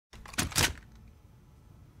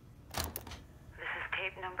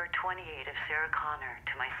28 of Sarah Connor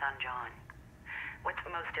to my son John. What's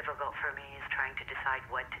most difficult for me is trying to decide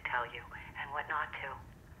what to tell you and what not to.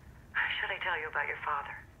 Should I tell you about your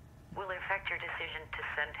father? Will it affect your decision to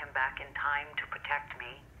send him back in time to protect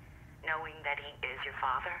me, knowing that he is your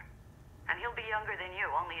father? And he'll be younger than you,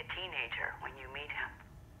 only a teenager when you meet him.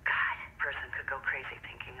 God, a person could go crazy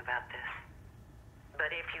thinking about this.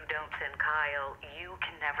 But if you don't send Kyle, you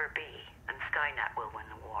can never be, and Skynet will win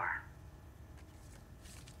the war.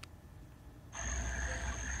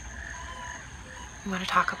 You want to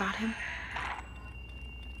talk about him?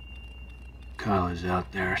 Kyle is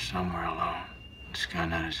out there somewhere alone.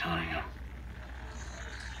 Skynet is hunting him.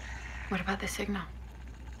 What about the signal?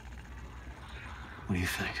 What do you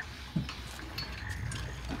think?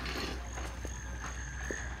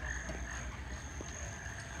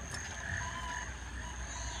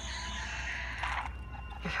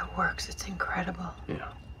 If it works, it's incredible.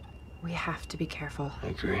 Yeah, We have to be careful. I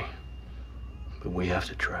agree. But we have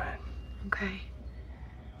to try it. Okay.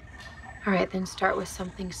 All right, then start with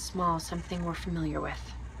something small, something we're familiar with.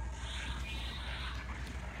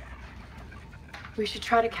 We should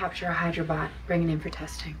try to capture a Hydrobot, bring it in for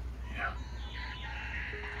testing. Yeah.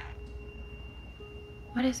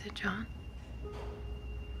 What is it, John?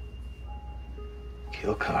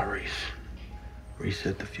 Kill Kyle Reese.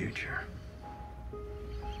 Reset the future.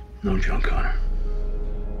 No John Connor.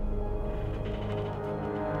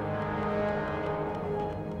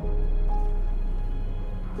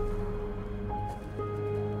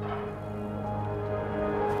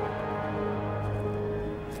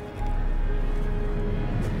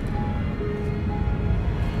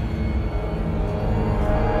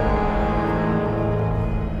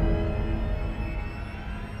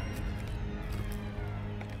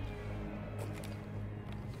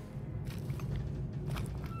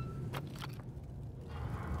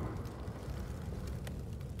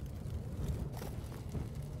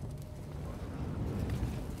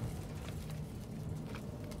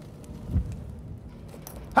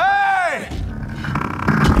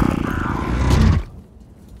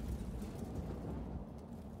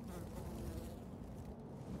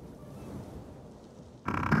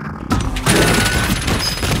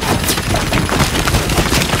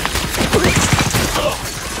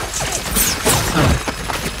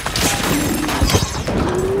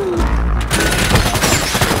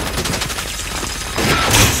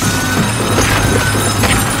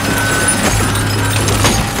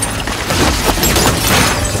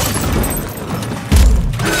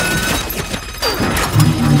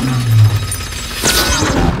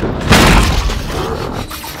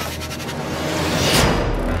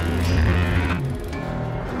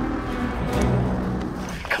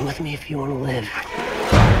 If you want to live.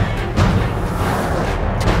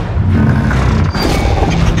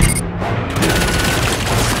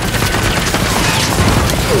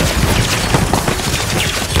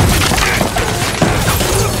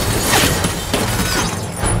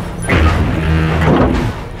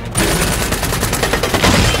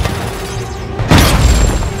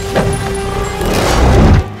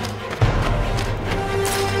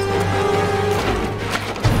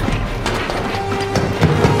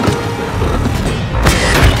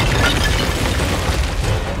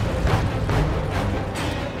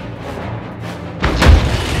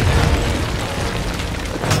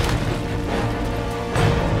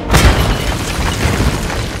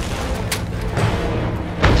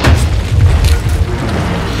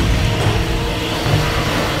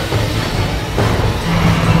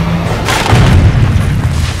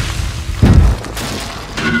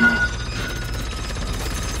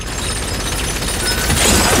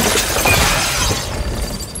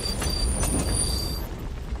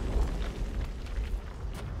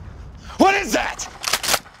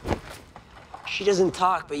 She doesn't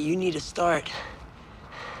talk, but you need to start.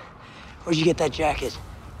 Where'd you get that jacket?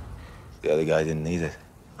 The other guy didn't need it.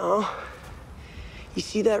 Oh? You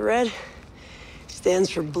see that red? It stands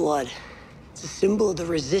for blood. It's a symbol of the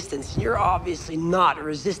Resistance. You're obviously not a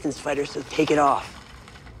Resistance fighter, so take it off.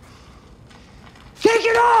 Take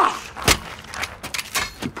it off!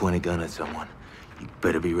 You point a gun at someone, you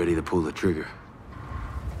better be ready to pull the trigger.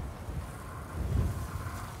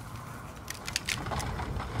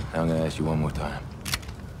 I'm gonna ask you one more time.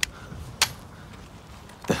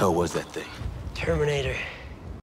 What the hell was that thing? Terminator.